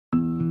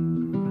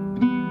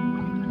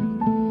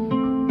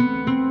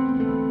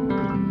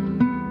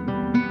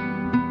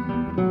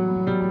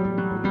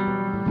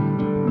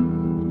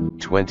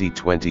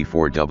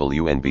2024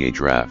 WNBA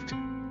Draft,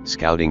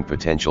 Scouting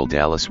Potential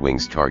Dallas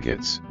Wings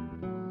Targets.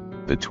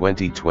 The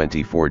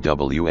 2024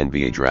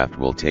 WNBA Draft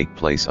will take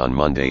place on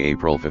Monday,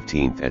 April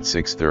 15 at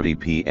 6:30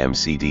 p.m.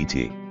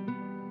 CDT.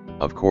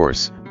 Of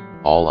course,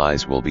 all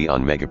eyes will be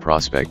on mega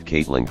prospect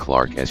Caitlin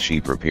Clark as she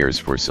prepares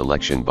for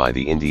selection by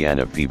the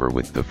Indiana Fever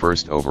with the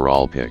first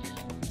overall pick.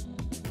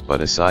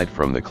 But aside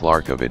from the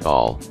Clark of it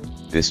all,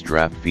 this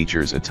draft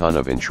features a ton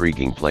of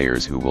intriguing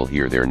players who will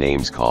hear their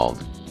names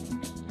called.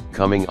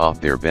 Coming off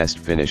their best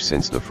finish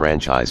since the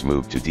franchise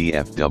moved to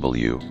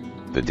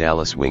DFW, the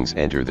Dallas Wings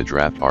enter the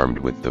draft armed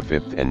with the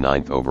 5th and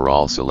 9th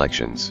overall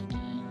selections.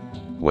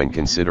 When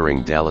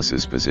considering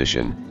Dallas's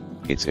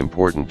position, it's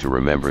important to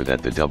remember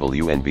that the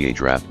WNBA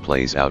draft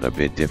plays out a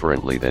bit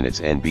differently than its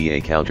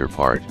NBA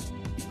counterpart.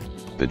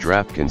 The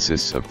draft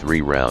consists of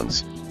 3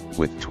 rounds,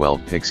 with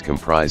 12 picks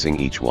comprising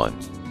each one.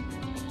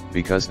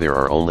 Because there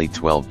are only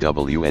 12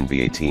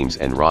 WNBA teams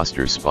and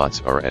roster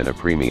spots are at a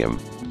premium,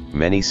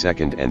 many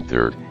second and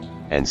third,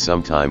 and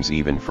sometimes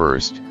even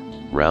first,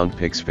 round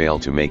picks fail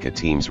to make a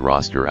team's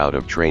roster out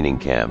of training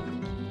camp.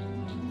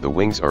 The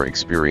Wings are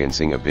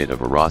experiencing a bit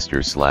of a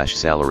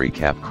roster/salary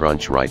cap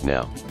crunch right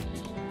now.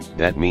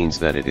 That means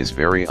that it is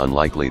very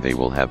unlikely they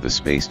will have the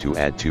space to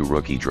add 2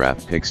 rookie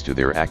draft picks to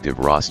their active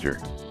roster.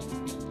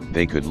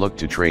 They could look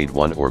to trade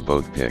one or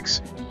both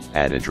picks,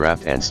 add a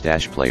draft and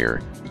stash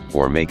player,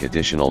 or make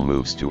additional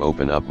moves to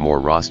open up more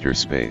roster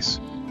space.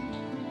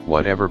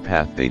 Whatever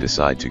path they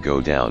decide to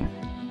go down,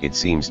 it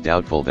seems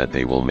doubtful that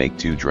they will make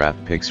 2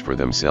 draft picks for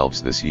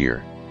themselves this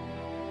year.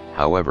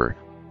 However,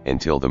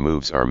 until the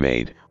moves are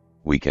made,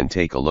 we can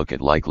take a look at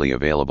likely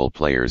available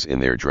players in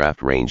their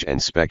draft range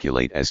and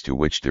speculate as to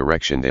which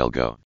direction they'll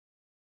go.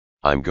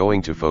 I'm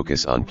going to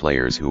focus on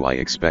players who I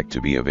expect to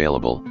be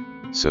available,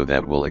 so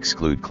that will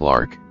exclude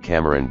Clark,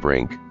 Cameron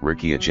Brink,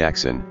 Rickea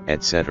Jackson,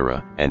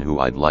 etc., and who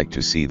I'd like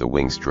to see the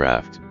Wings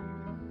draft.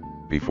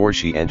 Before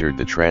she entered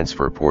the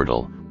transfer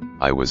portal,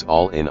 I was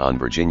all in on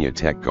Virginia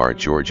Tech guard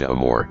Georgia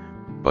Amoore,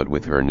 but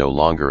with her no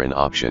longer an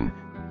option,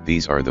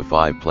 these are the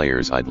 5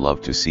 players I'd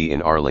love to see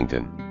in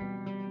Arlington.